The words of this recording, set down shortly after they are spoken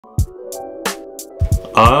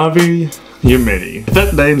Avi Yemini. If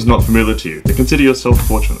that name's not familiar to you, then consider yourself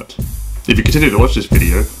fortunate. If you continue to watch this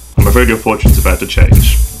video, I'm afraid your fortune's about to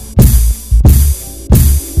change.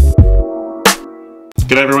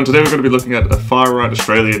 G'day everyone, today we're going to be looking at a far-right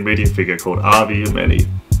Australian media figure called Avi Yemini.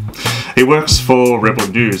 He works for Rebel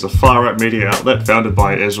News, a far-right media outlet founded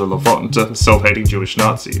by Ezra Levant, a self-hating Jewish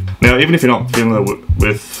Nazi. Now, even if you're not familiar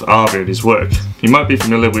with Avi and his work, you might be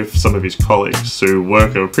familiar with some of his colleagues who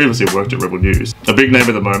work or previously worked at Rebel News. A big name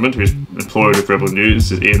at the moment who's employed with Rebel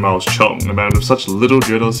News is Cheong, a man of such little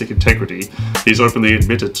journalistic integrity, he's openly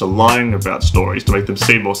admitted to lying about stories to make them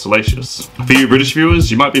seem more salacious. For you British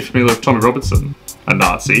viewers, you might be familiar with Tommy Robertson, a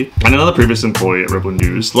Nazi, and another previous employee at Rebel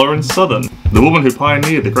News, Lauren Southern, the woman who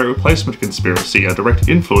pioneered the Great Replacement conspiracy and direct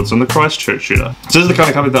influence on the Christchurch shooter. So this is the kind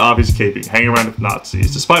of company that Avi's keeping, hanging around with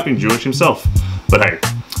Nazis, despite being Jewish himself. But hey,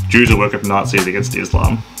 Jews will work with Nazis against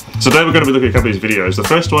Islam. So today we're going to be looking at a couple of these videos. The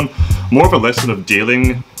first one, more of a lesson of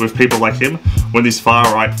dealing with people like him when these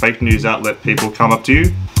far-right fake news outlet people come up to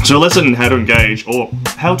you. So a lesson in how to engage, or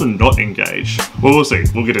how to not engage. Well, we'll see.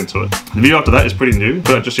 We'll get into it. The video after that is pretty new,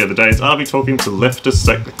 but just the other day it's Avi talking to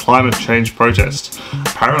leftists at the climate change protest.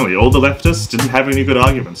 Apparently all the leftists didn't have any good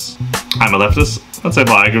arguments. I'm a leftist. I'd say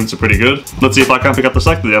my arguments are pretty good. Let's see if I can't pick up the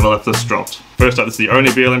slack that the other leftists dropped. First up, this is the only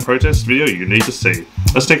BLM protest video you need to see.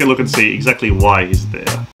 Let's take a look and see exactly why he's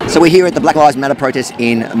there. So we're here at the Black Lives Matter protest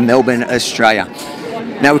in Melbourne, Australia.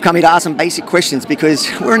 Now we've come here to ask some basic questions because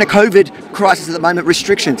we're in a COVID crisis at the moment,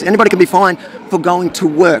 restrictions. Anybody can be fined for going to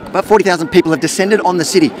work. But 40,000 people have descended on the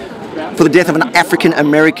city for the death of an African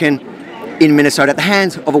American in Minnesota at the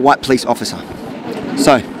hands of a white police officer.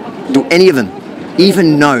 So, do any of them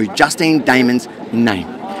even know Justine Damon's name?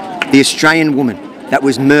 The Australian woman that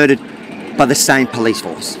was murdered by the same police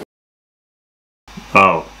force.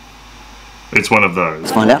 Oh. It's one of those.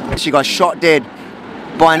 Let's find out. She got shot dead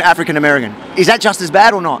by an African American. Is that just as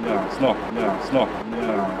bad or not? No, it's not. No, it's not.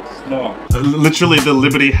 No, it's not. Literally the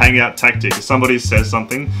Liberty hangout tactic. Somebody says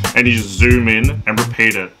something and you just zoom in and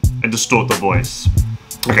repeat it and distort the voice.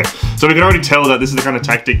 Okay, so we can already tell that this is the kind of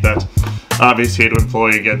tactic that Avi's here to employ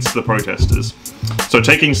against the protesters. So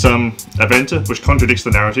taking some event which contradicts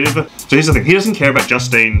the narrative. So here's the thing, he doesn't care about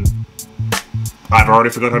Justine, I've already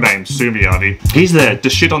forgot her name, sue me Avi. He's there to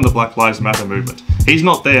shit on the Black Lives Matter movement. He's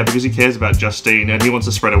not there because he cares about Justine and he wants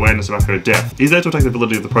to spread awareness about her death. He's there to attack the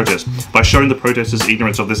validity of the protest by showing the protesters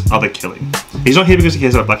ignorance of this other killing. He's not here because he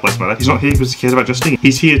cares about Black Lives Matter. He's not here because he cares about Justine.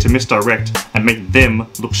 He's here to misdirect and make them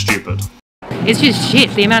look stupid. It's just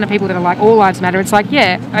shit, the amount of people that are like, all lives matter. It's like,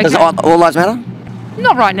 yeah, okay. Does all lives matter?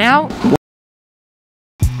 Not right now.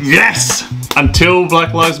 Yes! Until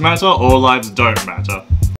Black Lives Matter, all lives don't matter.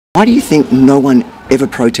 Why do you think no one ever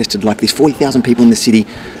protested like this? 40,000 people in the city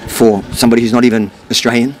for somebody who's not even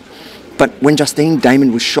Australian. But when Justine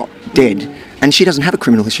Damon was shot dead, and she doesn't have a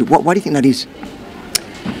criminal history, why do you think that is?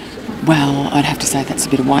 Well, I'd have to say that's a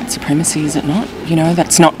bit of white supremacy, is it not? You know,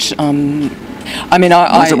 that's not, I mean,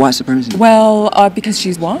 Why is it white supremacy? Well, because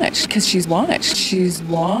she's white. Because she's white. She's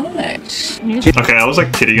white. Okay, I was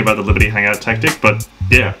like kidding about the Liberty hangout tactic, but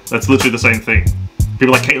yeah, that's literally the same thing.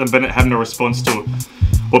 People like Caitlin Bennett have no response to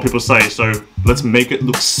what people say, so let's make it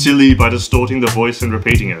look silly by distorting the voice and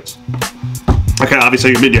repeating it. Okay, Avi, so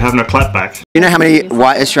you admit you have no clapback. Do you know how many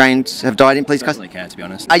white Australians have died in police custody? I don't really care, to be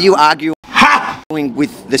honest. Are you arguing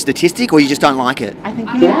with the statistic, or you just don't like it? I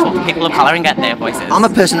think we need to talk to people of colour and get their voices. I'm a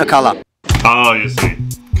person of colour. Oh, you see.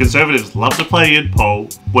 Conservatives love to play id poll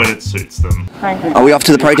when it suits them. Are we off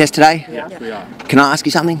to the protest today? Yes, we are. Can I ask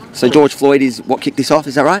you something? So George Floyd is what kicked this off,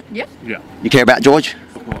 is that right? Yep. Yeah. You care about George?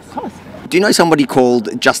 Of course. Do you know somebody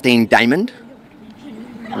called Justine Damon?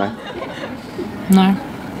 No. No.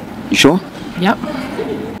 You sure? Yep.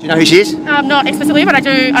 Do you know who she is? Not explicitly, but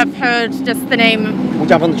I've heard just the name. We'll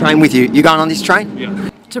jump on the train with you. You going on this train? Yeah.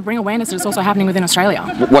 To bring awareness that it's also happening within Australia.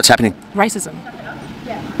 What's happening? Racism.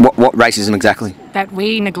 What racism exactly? That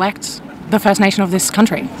we neglect the First Nation of this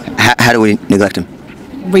country. How do we neglect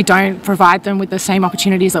them? We don't provide them with the same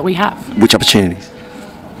opportunities that we have. Which opportunities?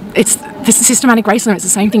 It's this systematic racism. It's the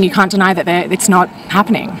same thing. You can't deny that it's not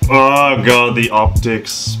happening. Oh god, the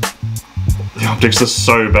optics. The optics are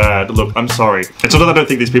so bad. Look, I'm sorry. It's not that I don't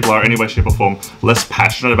think these people are in any way, shape or form less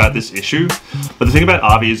passionate about this issue, but the thing about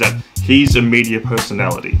Avi is that he's a media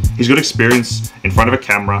personality. He's got experience in front of a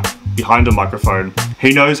camera, behind a microphone.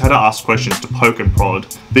 He knows how to ask questions, to poke and prod.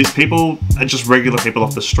 These people are just regular people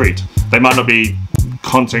off the street. They might not be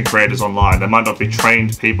content creators online. They might not be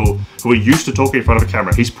trained people who are used to talking in front of a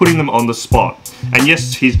camera. He's putting them on the spot. And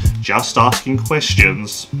yes, he's just asking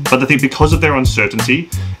questions, but I think because of their uncertainty,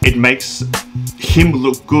 it makes him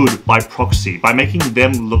look good by proxy. By making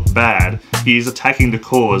them look bad, he is attacking the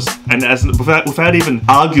cause, and without even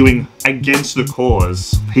arguing against the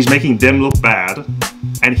cause, he's making them look bad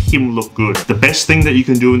and him look good. The best thing that you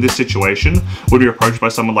can do in this situation when you're approached by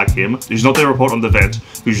someone like him, who's not there to report on the event,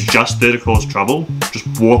 who's just there to cause trouble, just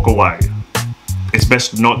walk away. It's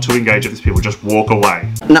best not to engage with these people, just walk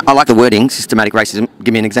away. No, I like the wording, systematic racism.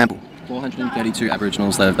 Give me an example. 432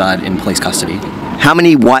 Aboriginals that have died in police custody. How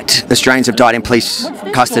many white Australians have died in police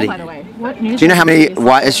custody? For, by the way? What Do you know how many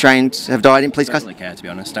white Australians have died in police I don't custody? really care, to be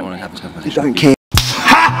honest. Don't want to have this I conversation. don't care.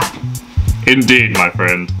 Indeed, my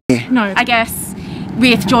friend. No. I guess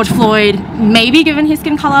with George Floyd, maybe given his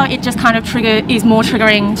skin colour, it just kind of is more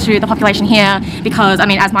triggering to the population here because, I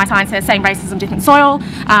mean, as my sign says, same racism, different soil.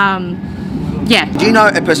 Yeah. Do you know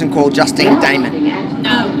a person called Justine Damon?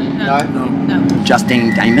 No.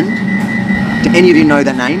 Justine Damon? Do any of you know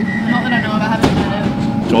that name? Not that I know of, I haven't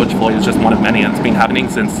heard it. George Floyd is just one of many, and it's been happening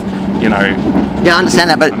since, you know. Yeah, I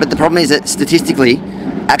understand that, but the problem is that statistically,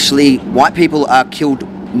 actually, white people are killed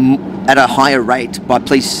at a higher rate by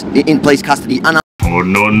in police custody. Oh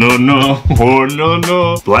no no no, oh no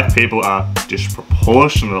no. Black people are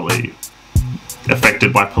disproportionately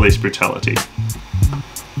affected by police brutality.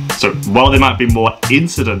 So while there might be more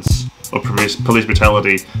incidents of police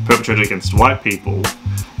brutality perpetrated against white people,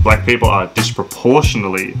 black people are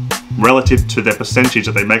disproportionately, relative to their percentage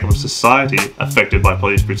that they make up of society, affected by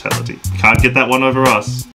police brutality. Can't get that one over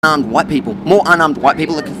us. Unarmed white people, more unarmed white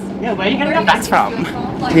people. Yeah, where are you getting the facts from?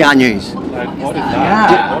 PR News. What is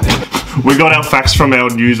that? We got our facts from our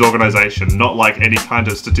news organisation, not like any kind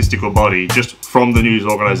of statistical body, just from the news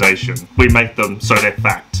organisation. We make them so they're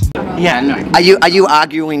fact. Yeah, no. Are you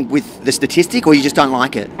arguing with the statistic, or you just don't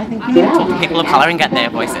like it? I think you need to talk to people of colour and get their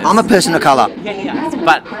voices. I'm a person of colour. Yeah,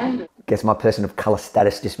 but Guess my person of colour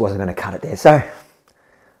status just wasn't going to cut it there, so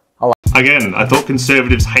Again, I thought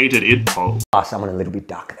conservatives hated id poll. someone a little bit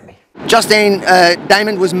darker than me. Justine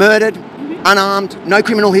Damon was murdered, unarmed, no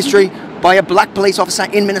criminal history, by a black police officer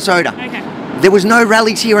in Minnesota. Okay. There was no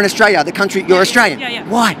rallies here in Australia, the country, you're Australian. Yeah.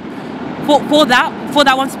 Why? For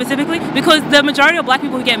that one specifically, because the majority of black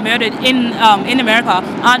people who get murdered in America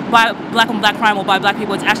aren't by black on black crime or by black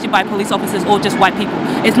people. It's actually by police officers or just white people.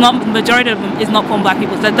 It's not, the majority of them is not from black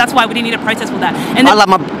people. That's why we didn't need a protest for that. And I love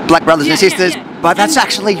my black brothers and sisters, yeah. but that's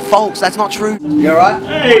actually false. That's not true. You alright?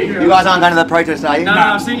 Hey! You guys aren't going to the protest, are you? No,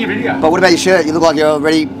 I've seen your video. But what about your shirt? You look like you're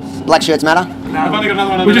already black shirts matter. I've only got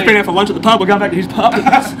another one. We've just been out for lunch at the pub. We're going back to his pub.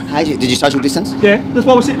 Hey, did you social distance? Yeah, that's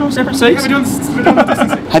why we're sitting on separate seats. We're doing the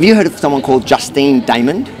distancing. Have you heard of someone called Justine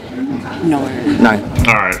Damon? No. No.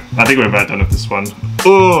 Alright, I think we're about done with this one.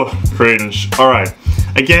 Oh, cringe. Alright,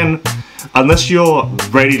 again, unless you're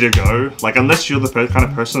ready to go, like unless you're the kind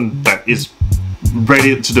of person that is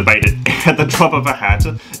ready to debate it at the drop of a hat,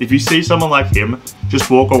 if you see someone like him, just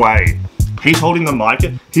walk away. He's holding the mic,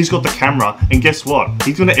 he's got the camera, and guess what?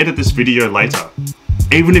 He's gonna edit this video later.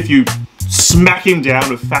 Even if you smack him down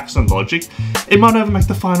with facts and logic, it might never make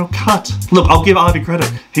the final cut. Look, I'll give Avi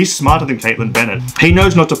credit. He's smarter than Caitlin Bennett. He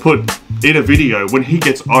knows not to put in a video when he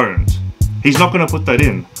gets owned. He's not gonna put that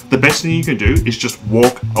in. The best thing you can do is just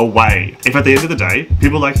walk away. If at the end of the day,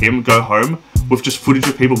 people like him go home with just footage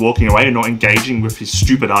of people walking away and not engaging with his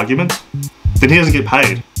stupid argument, then he doesn't get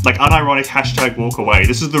paid. Like, unironic hashtag walk away.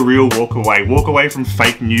 This is the real walk away. Walk away from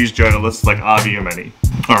fake news journalists like Avi Yemini.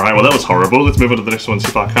 Alright, well that was horrible. Let's move on to the next one, see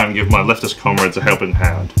if I can't give my leftist comrades a helping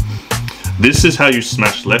hand. This is how you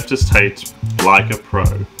smash leftist hate like a pro.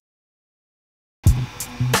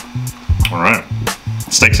 Alright.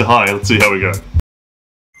 Stakes are high, let's see how we go.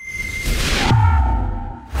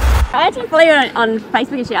 I actually follow you on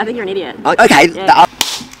Facebook and shit. I think you're an idiot. Okay. Yeah.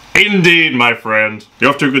 Indeed, my friend. You're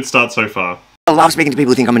off to a good start so far. I love speaking to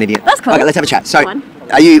people who think I'm an idiot. That's cool. Okay, let's have a chat. So, Go on.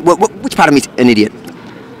 are you, which part of me is an idiot?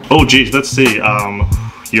 Oh geez, let's see.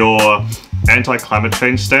 Your anti-climate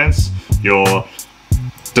change stance, your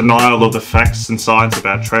denial of the facts and science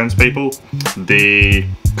about trans people, the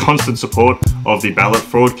constant support of the ballot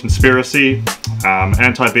fraud conspiracy,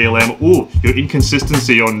 anti-BLM, your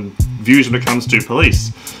inconsistency on views when it comes to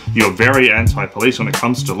police. You're very anti-police when it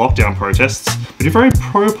comes to lockdown protests, but you're very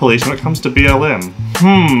pro-police when it comes to BLM.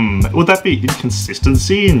 Would that be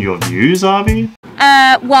inconsistency in your views, Avi?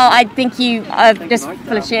 Well, I think you are just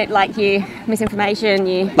full of shit, like you misinformation,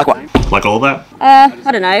 you... Like what? Like all that?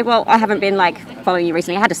 I don't know. Well, I haven't been, like, following you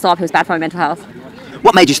recently. I had to stop. It was bad for my mental health.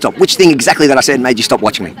 What made you stop? Which thing exactly that I said made you stop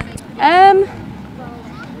watching me?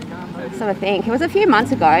 So I think. It was a few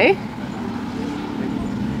months ago.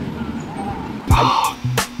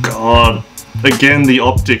 God. Again, the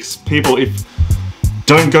optics. People,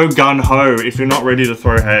 don't go gun-ho if you're not ready to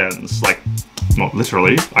throw hands. Like, not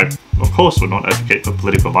literally. I of course, would not advocate for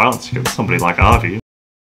political violence against somebody like Avi.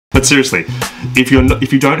 But seriously, if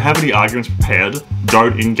you don't have any arguments prepared,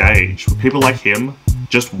 don't engage. With people like him,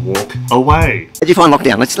 just walk away. How do you find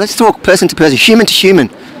lockdown? Let's talk person to person, human to human.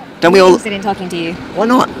 Don't we all? I'm interested in talking to you. Why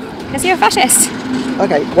not? Because you're a fascist.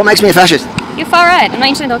 Okay, what makes me a fascist? You're far right. I'm not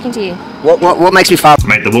interested in talking to you. What makes me far?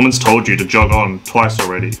 Mate, the woman's told you to jog on twice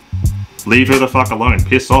already. Leave her the fuck alone.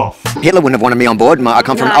 Piss off. Hitler wouldn't have wanted me on board. I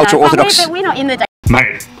come from an ultra-orthodox... We're not in the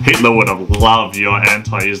Mate, Hitler would have loved your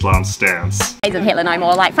anti-Islam stance. days of Hitler no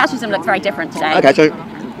more. Like, fascism looks very different today. Okay, so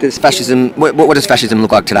does fascism... What does fascism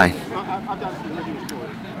look like today?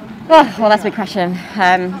 Oh, well, that's a big question.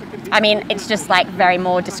 I mean, it's just like very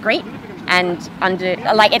more discreet and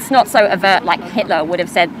it's not so overt like Hitler would have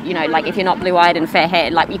said, you know, like if you're not blue-eyed and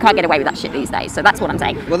fair-haired, like you can't get away with that shit these days. So that's what I'm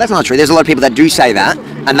saying. Well, that's not true. There's a lot of people that do say that,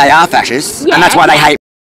 and they are fascists, and that's why they hate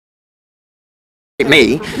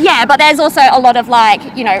me. Yeah, but there's also a lot of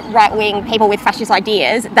like, you know, right-wing people with fascist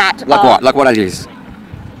ideas that... Like what? Like what ideas?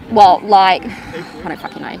 Well, like... I don't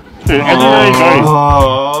fucking know.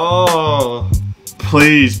 Oh,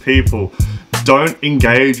 please, people, don't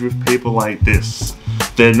engage with people like this.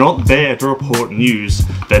 They're not there to report news.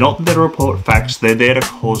 They're not there to report facts. They're there to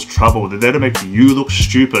cause trouble. They're there to make you look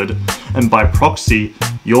stupid, and by proxy,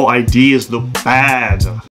 your ideas look bad.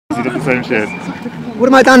 You did the same shit.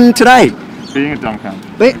 What have I done today? Being a dumb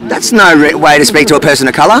cunt. But that's no way to speak to a person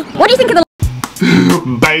of colour. What do you think of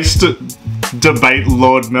the... Based debate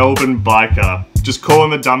Lord Melbourne biker. Just call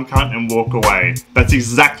him a dumb cunt and walk away. That's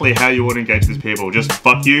exactly how you want to engage with people. Just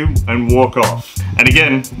fuck you and walk off. And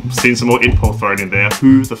again, seen some more input thrown in there.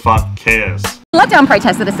 Who the fuck cares? Lockdown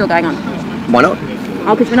protests that are still going on. Why not?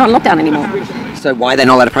 Oh, because we're not in lockdown anymore. So why are they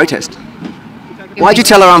not allowed to protest? Why'd you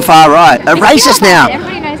tell her I'm far right? A racist now.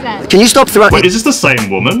 Everybody knows that. Can you stop throwing... Wait, is this the same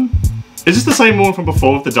woman? Is this the same woman from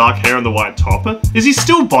before with the dark hair and the white top? Is he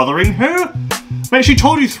still bothering her? Mate, she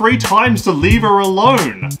told you 3 times to leave her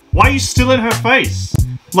alone. Why are you still in her face?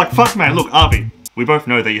 Like, fuck man, look, Avi, we both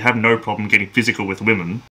know that you have no problem getting physical with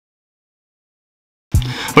women.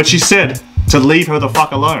 But she said to leave her the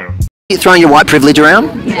fuck alone. You're throwing your white privilege around?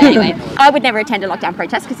 Anyway, I would never attend a lockdown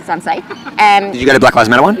protest because it's unsafe. Did you go to Black Lives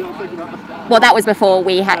Matter one? Well, that was before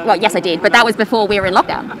we had... Well, yes, I did, but that was before we were in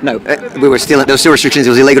lockdown. No, there were still restrictions. It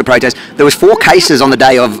was illegal to protest. There was 4 cases on the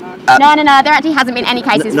day of... No, there actually hasn't been any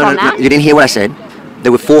cases from that. You didn't hear what I said.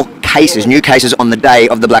 There were 4 cases, new cases on the day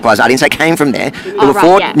of the Black Lives. I didn't say came from there. There were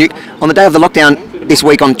 4 new... On the day of the lockdown this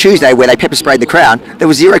week on Tuesday, where they pepper sprayed the crowd, there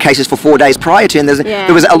was 0 cases for 4 days prior to, and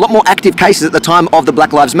there was a lot more active cases at the time of the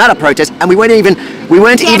Black Lives Matter protest, and we weren't even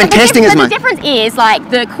testing as much. The difference is, like,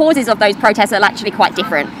 the causes of those protests are actually quite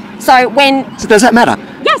different. So does that matter?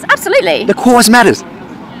 Yes, absolutely. The cause matters.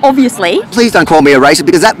 Obviously. Please don't call me a racist,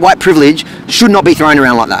 because that white privilege should not be thrown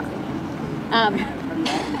around like that.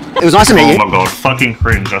 It was nice to meet you. Oh my god, fucking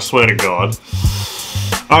cringe, I swear to god.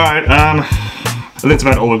 Alright, that's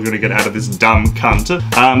about all we're going to get out of this dumb cunt.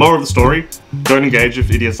 Moral of the story, don't engage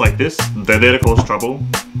with idiots like this. They're there to cause trouble.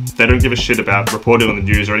 They don't give a shit about reporting on the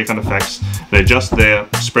news or any kind of facts. They're just there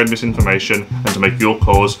to spread misinformation and to make your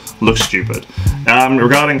cause look stupid.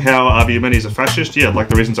 Regarding how Avi Yemini is a fascist, yeah, like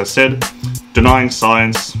the reasons I said, denying the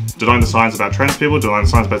science about trans people, denying the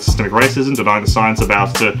science about systemic racism, denying the science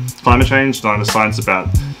about climate change, denying the science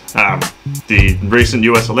about the recent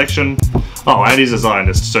US election. Oh, and he's a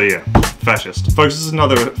Zionist, so yeah, fascist. Folks, this is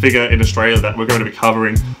another figure in Australia that we're going to be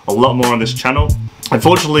covering a lot more on this channel.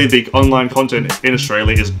 Unfortunately, the online content in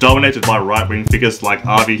Australia is dominated by right-wing figures like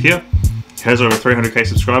Avi here. He has over 300k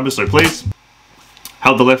subscribers, so please,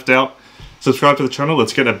 help the left out. Subscribe to the channel,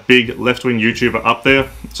 let's get a big left-wing YouTuber up there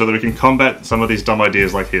so that we can combat some of these dumb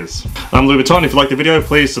ideas like his. I'm Louis Vuitton. If you like the video,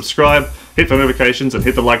 please subscribe, hit the notifications and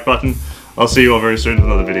hit the like button. I'll see you all very soon in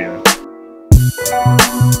another video.